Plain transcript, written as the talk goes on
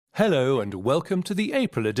Hello and welcome to the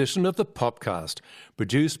April edition of the POPCAST,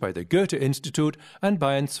 produced by the Goethe Institute and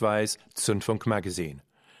Bayern 2's Zündfunk magazine.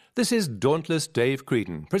 This is Dauntless Dave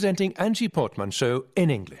Creedon presenting Angie Portman's show in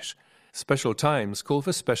English. Special times call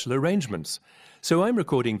for special arrangements, so I'm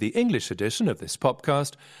recording the English edition of this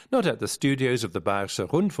POPCAST not at the studios of the Bayerischer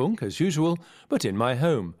Rundfunk as usual, but in my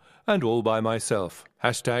home, and all by myself.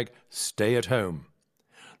 #stay at home.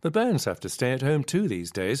 The bands have to stay at home too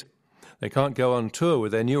these days. They can't go on tour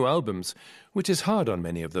with their new albums, which is hard on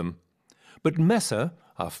many of them. But Messer,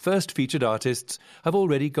 our first featured artists, have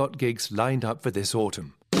already got gigs lined up for this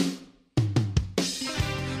autumn.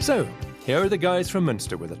 So, here are the guys from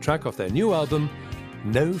Münster with a track off their new album,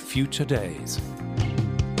 No Future Days.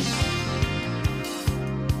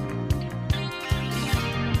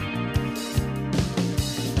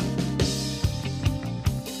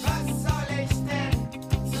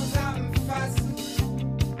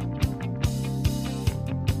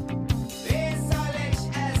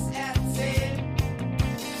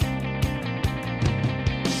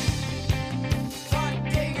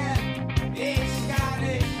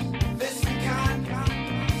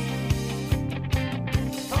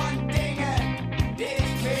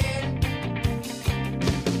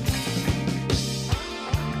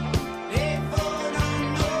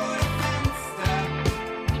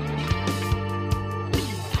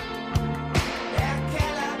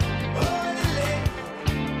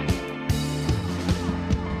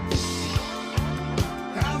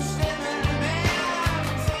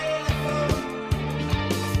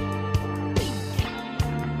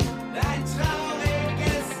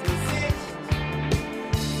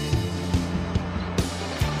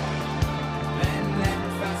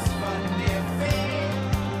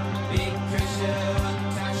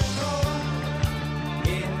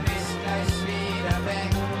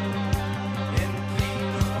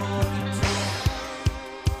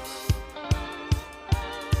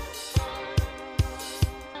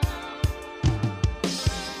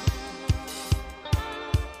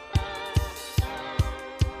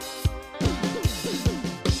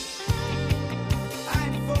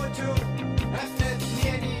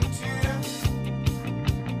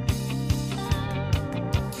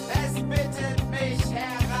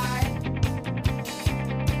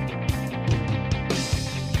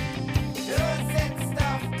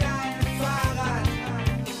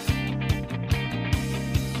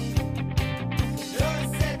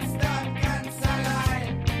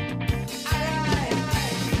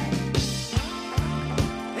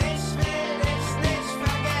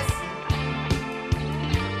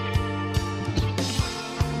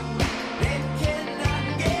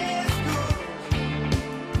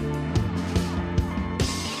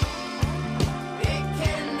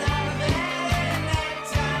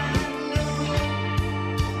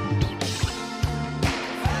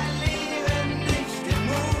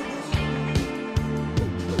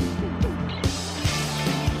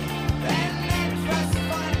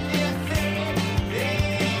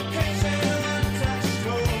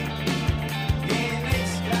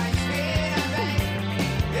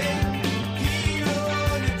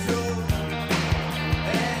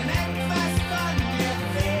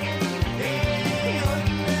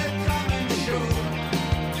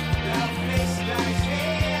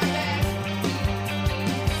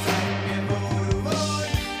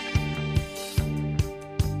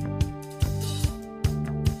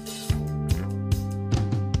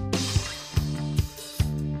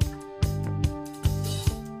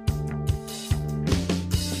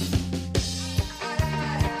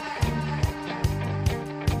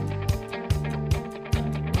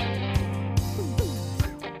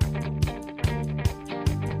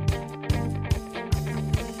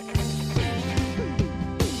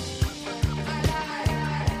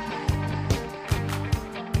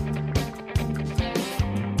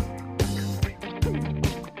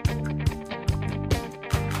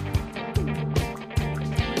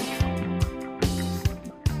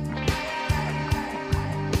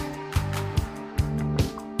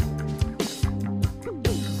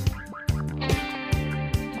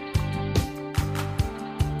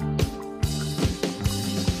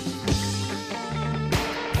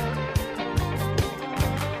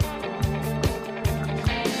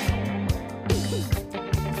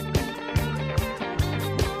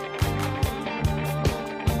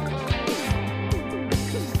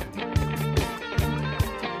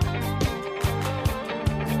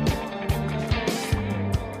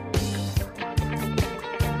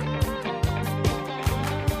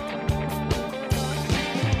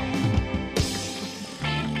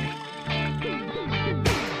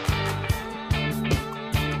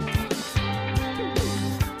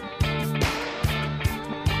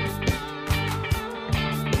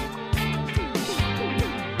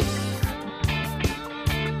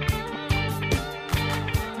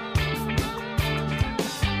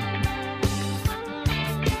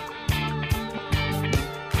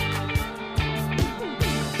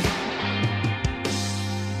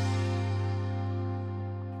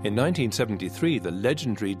 In 1973, the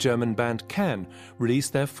legendary German band Can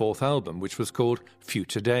released their fourth album, which was called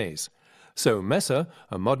Future Days. So Messer,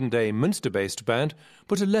 a modern-day Münster-based band,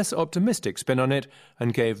 put a less optimistic spin on it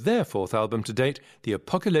and gave their fourth album to date the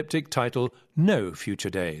apocalyptic title No Future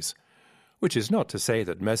Days. Which is not to say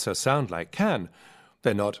that Messer sound like Can.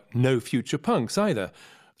 They're not no future punks either.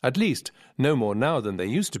 At least, no more now than they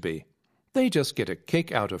used to be. They just get a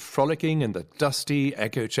kick out of frolicking in the dusty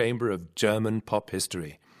echo chamber of German pop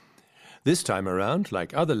history. This time around,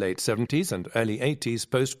 like other late 70s and early 80s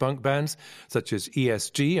post-punk bands, such as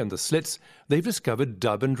ESG and the Slits, they've discovered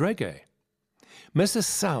dub and reggae. Messer's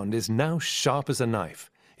sound is now sharp as a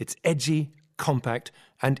knife. It's edgy, compact,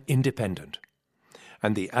 and independent.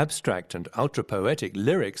 And the abstract and ultra-poetic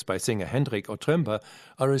lyrics by singer Hendrik Otremba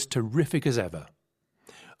are as terrific as ever.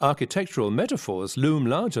 Architectural metaphors loom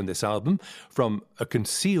large on this album, from a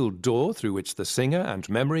concealed door through which the singer and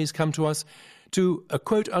memories come to us, to a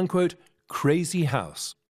quote-unquote crazy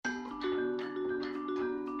house.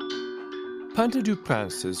 Panther du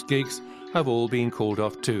Prince's gigs have all been called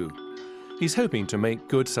off too. He's hoping to make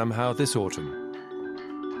good somehow this autumn.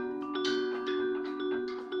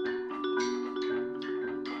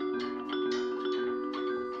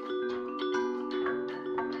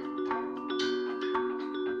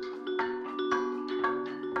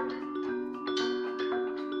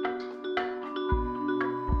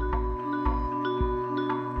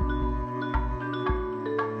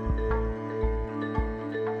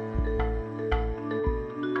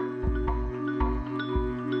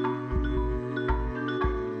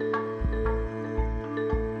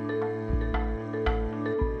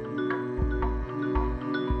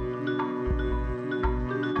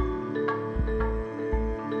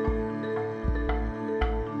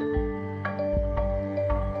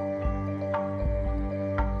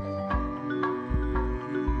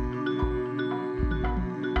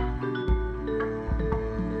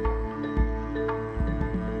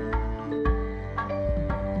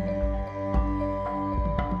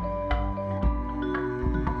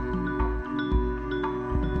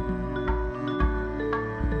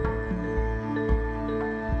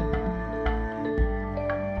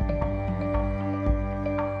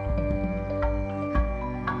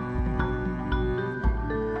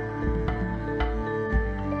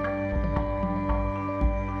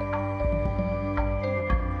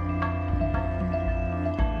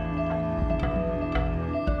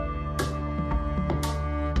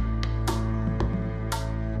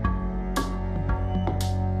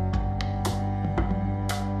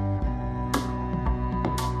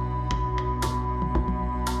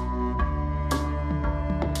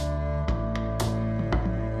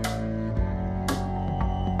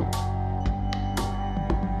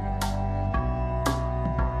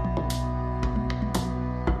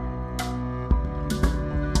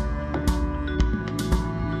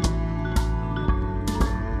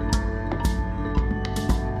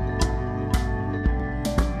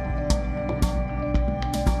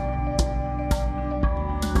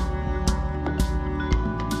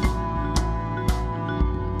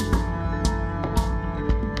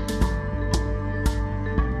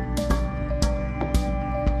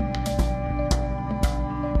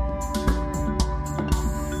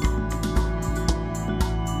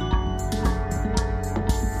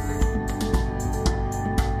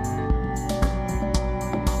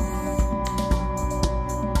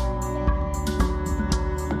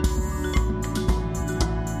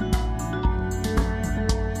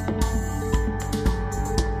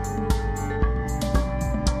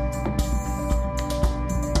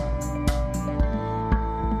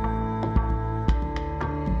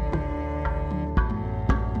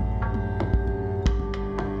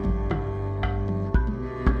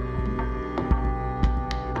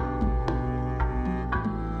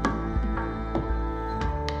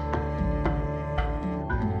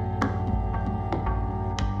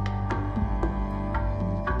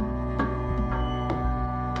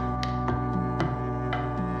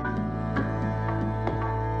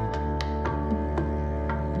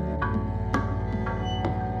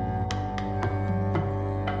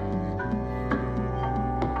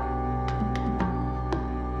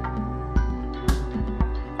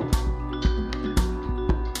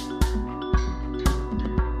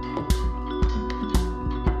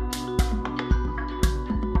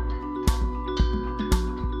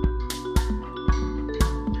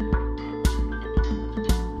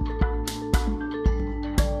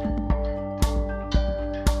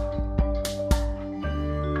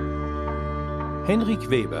 Henrik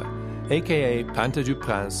Weber, a.k.a. Panther du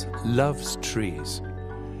Prince, loves trees.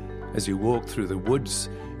 As you walk through the woods,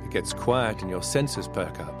 it gets quiet and your senses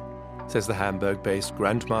perk up. says the Hamburg-based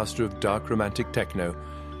grandmaster of dark romantic techno,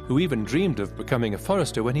 who even dreamed of becoming a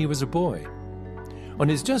forester when he was a boy. On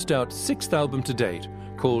his just-out 6th album to date,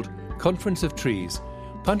 called Conference of Trees,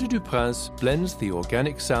 Panther du Prince blends the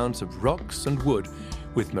organic sounds of rocks and wood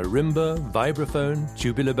with marimba, vibraphone,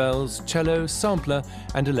 tubular bells, cello, sampler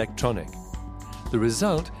and electronic. The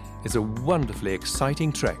result is a wonderfully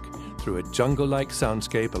exciting trek through a jungle-like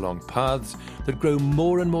soundscape along paths that grow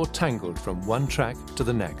more and more tangled from one track to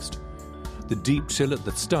the next. The deep chill at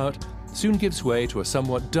the start soon gives way to a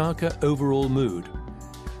somewhat darker overall mood.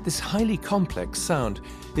 This highly complex sound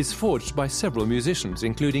is forged by several musicians,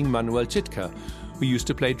 including Manuel Chitka, who used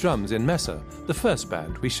to play drums in Mesa, the first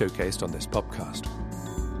band we showcased on this podcast.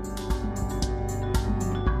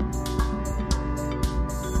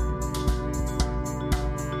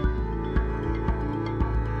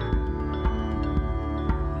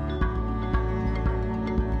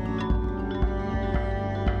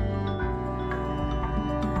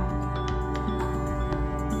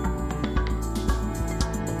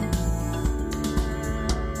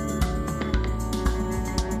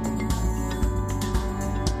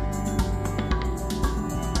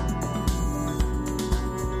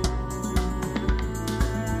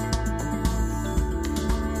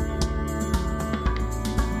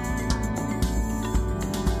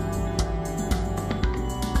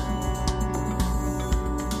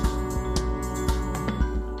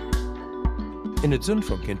 In a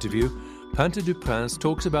Zündfunk interview, Panther du Prince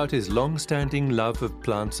talks about his long-standing love of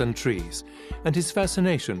plants and trees and his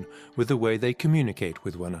fascination with the way they communicate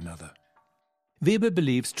with one another. Weber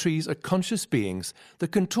believes trees are conscious beings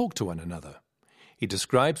that can talk to one another. He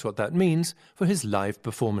describes what that means for his live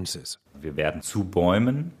performances. Wir werden zu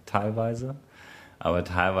Bäumen teilweise, aber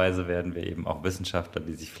teilweise werden wir eben auch Wissenschaftler,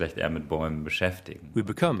 die sich vielleicht eher mit Bäumen beschäftigen. We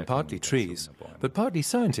become partly trees, but partly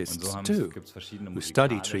scientists too, who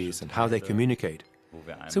study trees and how they communicate.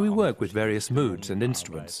 So we work with various moods and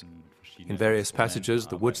instruments. In various passages,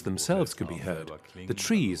 the woods themselves can be heard, the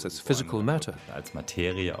trees as physical matter. Als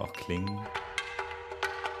Materie auch klingen.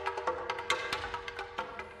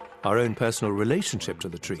 Our own personal relationship to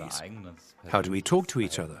the trees. How do we talk to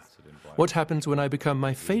each other? What happens when I become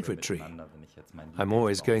my favorite tree? I'm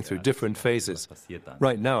always going through different phases.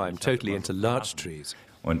 Right now I'm totally into larch trees.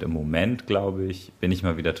 Und im Moment, glaube ich, bin ich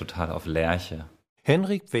mal wieder total auf Lärche.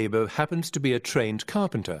 Henrik Weber happens to be a trained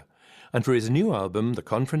carpenter, and for his new album, The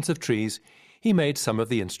Conference of Trees, he made some of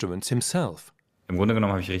the instruments himself. Im Grunde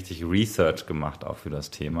genommen habe ich richtig Research gemacht auch für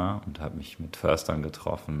das Thema und habe mich mit Förstern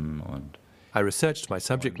getroffen und I researched my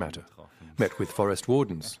subject matter, met with forest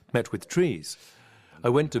wardens, met with trees. I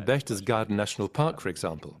went to Berchtesgaden National Park, for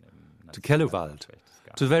example, to Kellerwald,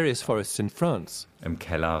 to various forests in France. Im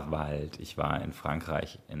Kellerwald, ich war in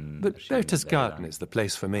Frankreich But Berchtesgaden is the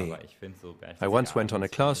place for me. I once went on a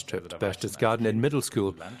class trip to Berchtesgaden in middle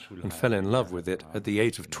school and fell in love with it at the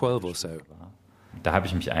age of 12 or so. Da habe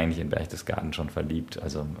ich mich eigentlich in Berchtesgaden schon verliebt,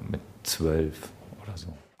 also mit 12 oder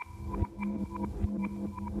so.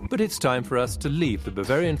 But it's time for us to leave the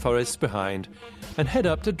Bavarian forests behind and head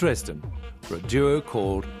up to Dresden for a duo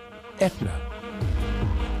called Etna.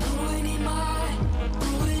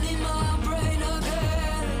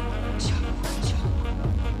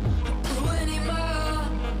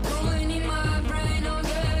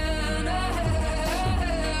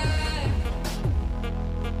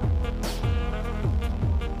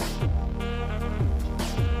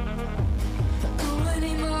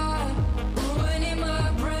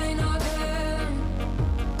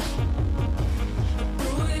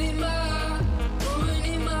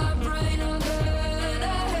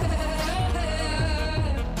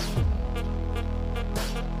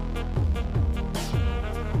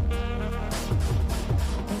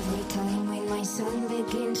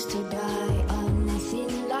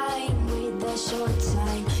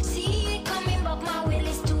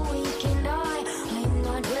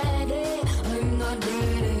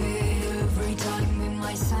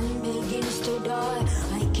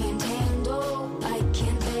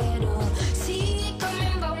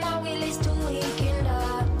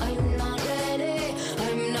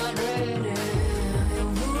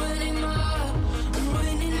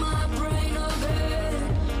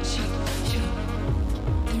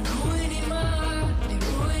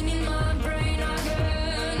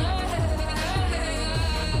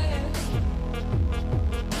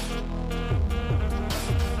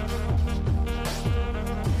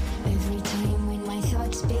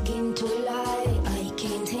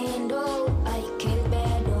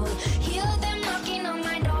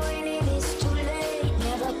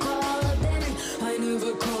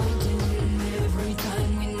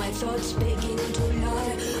 Thoughts begin to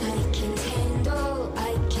lie. I can't handle,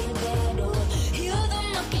 I can't bear.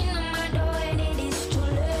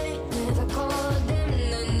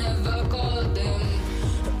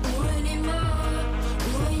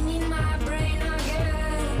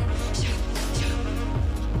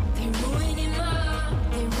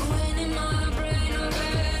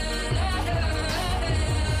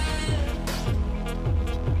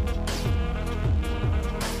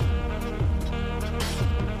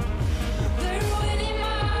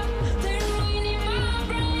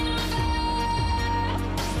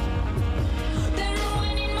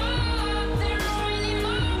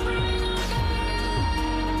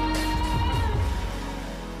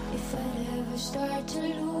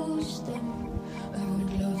 lose them, I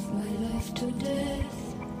would love my life to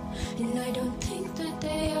death. And I don't think that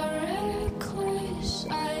they are reckless,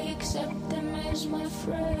 I accept them as my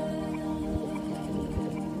friends.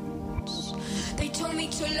 They told me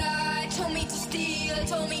to lie, told me to steal,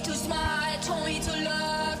 told me to smile, told me to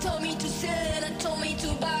love, told me to sin, and told me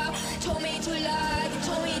to bow, told me to lie,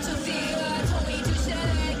 told me to fear, told me to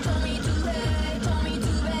say, told me to beg, told me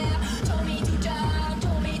to bear, told me to jump,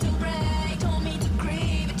 told me to break, told me to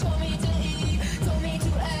grieve, told me to eat, told me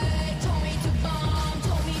to act, told me to bomb,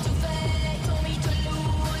 told me to fake, told me to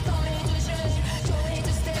lose, told me to shake, told me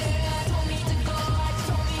to stare, told me to go,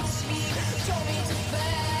 told me to sleep, told me to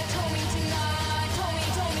beg, told me to not, told me,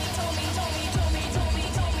 told me, told me, told me, told me,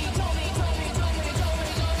 told me, told me, told me, told me, told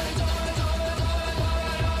me, told me,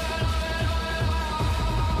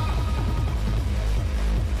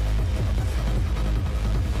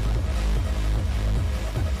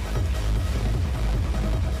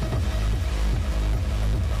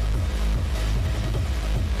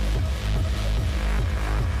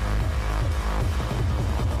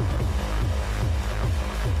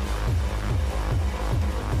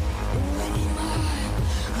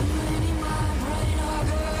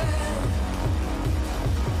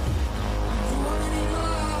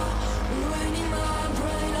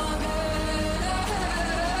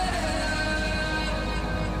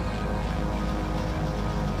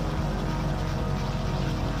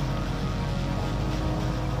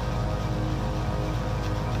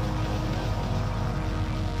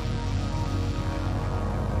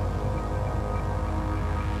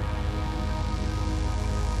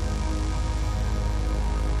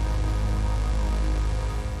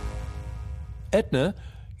 Etna,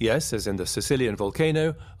 yes, as in the Sicilian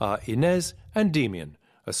volcano, are Inez and Demian,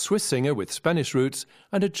 a Swiss singer with Spanish roots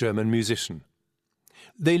and a German musician.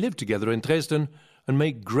 They live together in Dresden and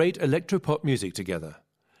make great electropop music together.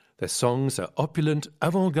 Their songs are opulent,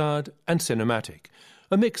 avant-garde and cinematic,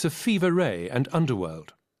 a mix of Fever Ray and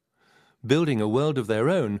Underworld. Building a world of their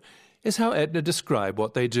own is how Etna describe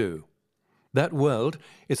what they do. That world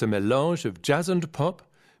is a melange of jazz and pop,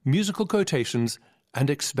 musical quotations and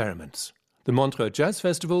experiments. The Montreux Jazz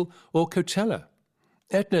Festival or Coachella.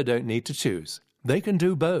 Etna don't need to choose. They can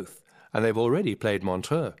do both, and they've already played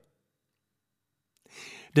Montreux.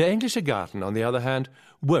 Der Englische Garten, on the other hand,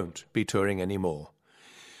 won't be touring anymore,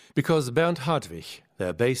 because Bernd Hartwig,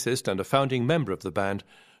 their bassist and a founding member of the band,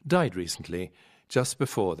 died recently, just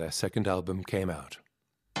before their second album came out.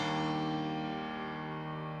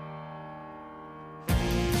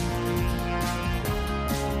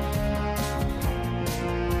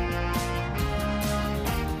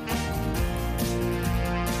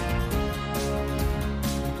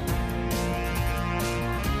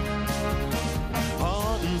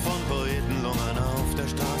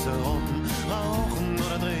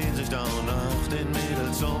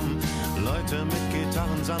 Leute mit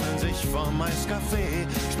Gitarren sammeln sich vorm Eiscafé,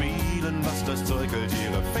 spielen, was das Zeug hält,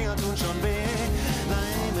 ihre Finger tun schon weh.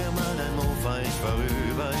 Leih mir mal dein Mofa, ich fahr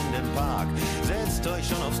rüber in den Park. Setzt euch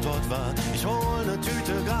schon aufs Trottoir, ich hol ne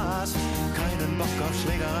Tüte Gras. Keinen Bock auf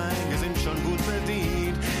Schlägerei, wir sind schon gut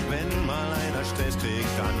bedient. Wenn mal einer Stress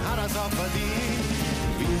kriegt, dann hat er's auch verdient.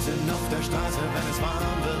 Wir sind auf der Straße, wenn es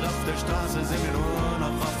warm wird auf der Straße, sind wir nur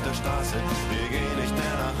noch auf der Straße, wir gehen nicht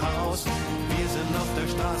mehr nach Haus. Wir sind auf der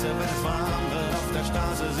Straße, wenn es warm wird auf der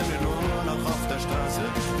Straße, sind wir nur noch auf der Straße,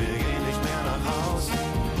 wir gehen nicht mehr nach Haus.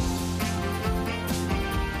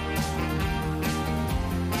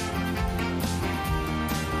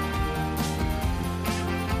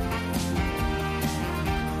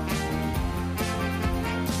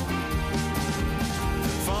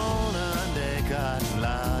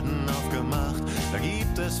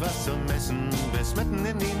 Was zum Essen bis mitten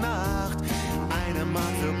in die Nacht. Eine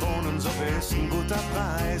Mark für Bohnensuppe ist ein guter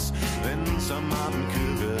Preis. Wenn's am Abend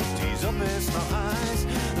kühl wird, die Suppe ist noch heiß.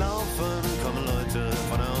 Laufen kommen Leute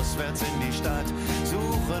von auswärts in die Stadt,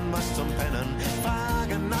 suchen was zum Pennen,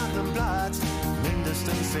 fragen nach nem Platz.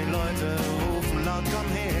 Mindestens 10 Leute rufen laut, komm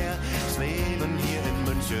her. Das Leben hier in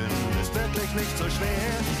München ist wirklich nicht so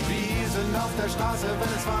schwer. Wir sind auf der Straße,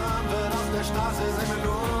 wenn es warm wird auf der Straße, sind wir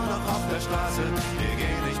nur noch auf der Straße, wir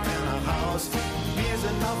gehen nicht mehr nach Haus. Wir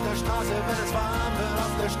sind auf der Straße, wenn es warm wird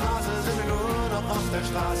auf der Straße, sind wir nur noch auf der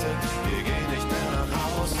Straße, wir gehen nicht mehr nach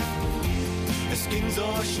Haus. Es ging so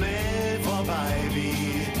schnell vorbei,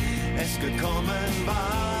 wie es gekommen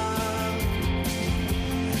war.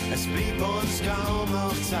 Es blieb uns kaum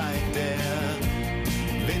noch Zeit, der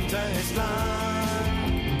Winter ist lang.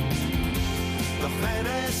 Doch wenn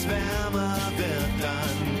es wärmer wird,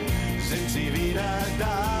 dann sind sie wieder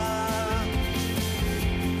da.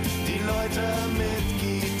 Die Leute mit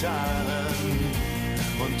Gitarren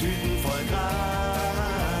und Tüten voll Gras.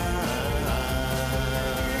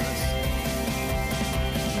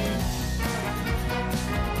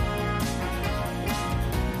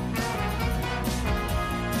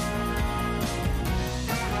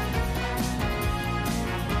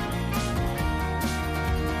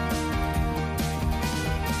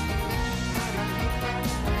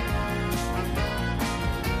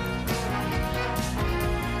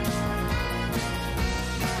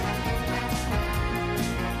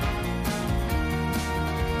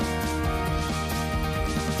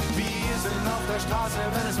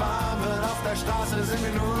 Wenn es warm wird auf der Straße, sind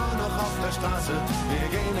wir nur noch auf der Straße. Wir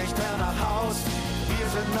gehen nicht mehr nach Haus. Wir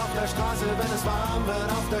sind auf der Straße, wenn es warm wird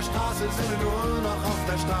auf der Straße, sind wir nur noch auf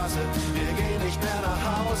der Straße. Wir gehen nicht mehr nach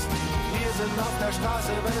Haus. Wir sind auf der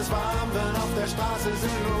Straße, wenn es warm wird auf der Straße,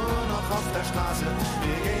 sind wir nur noch auf der Straße.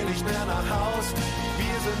 Wir gehen nicht mehr nach Haus.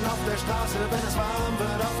 Wir sind auf der Straße, wenn es warm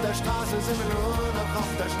wird auf der Straße, sind wir nur noch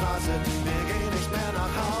auf der Straße. Wir gehen nicht mehr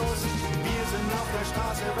nach Haus. Wir sind auf der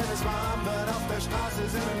Straße, wenn es warm wird auf der Straße,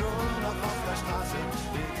 sind wir nur noch auf der Straße.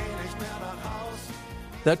 Wir gehen nicht mehr nach Haus.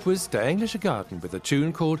 That was Der Englische Garten with a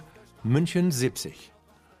tune called München 70,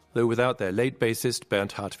 though without their late bassist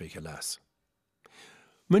Bernd Hartwig, alas.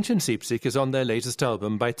 München 70 is on their latest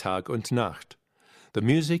album Bei Tag und Nacht. The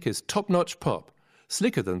music is top-notch pop,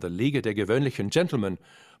 slicker than the Liga der gewöhnlichen Gentlemen,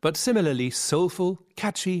 but similarly soulful,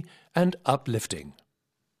 catchy and uplifting.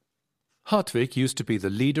 Hartwig used to be the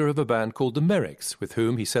leader of a band called the Merricks, with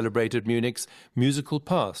whom he celebrated Munich's musical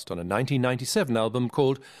past on a 1997 album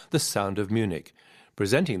called The Sound of Munich,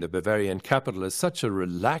 presenting the Bavarian capital as such a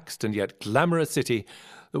relaxed and yet glamorous city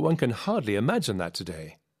that one can hardly imagine that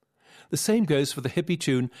today. The same goes for the hippie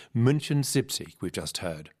tune München 70 we've just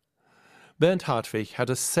heard. Bernd Hartwig had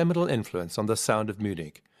a seminal influence on the sound of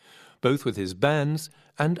Munich, both with his bands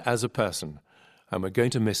and as a person, and we're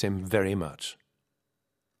going to miss him very much.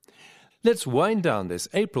 Let's wind down this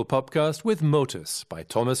April Popcast with Motus by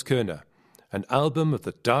Thomas Körner, an album of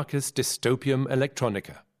the darkest dystopium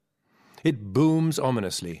electronica. It booms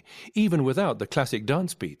ominously, even without the classic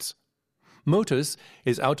dance beats. Motus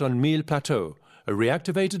is out on Mille Plateau, a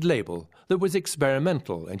reactivated label that was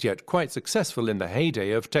experimental and yet quite successful in the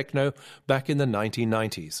heyday of techno back in the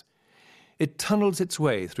 1990s. It tunnels its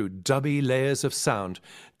way through dubby layers of sound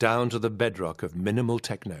down to the bedrock of minimal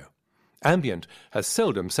techno. Ambient has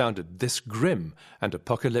seldom sounded this grim and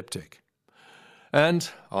apocalyptic. And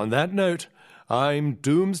on that note, I'm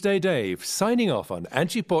Doomsday Dave, signing off on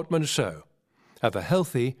Angie Portman's show. Have a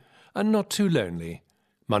healthy and not too lonely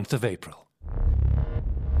month of April.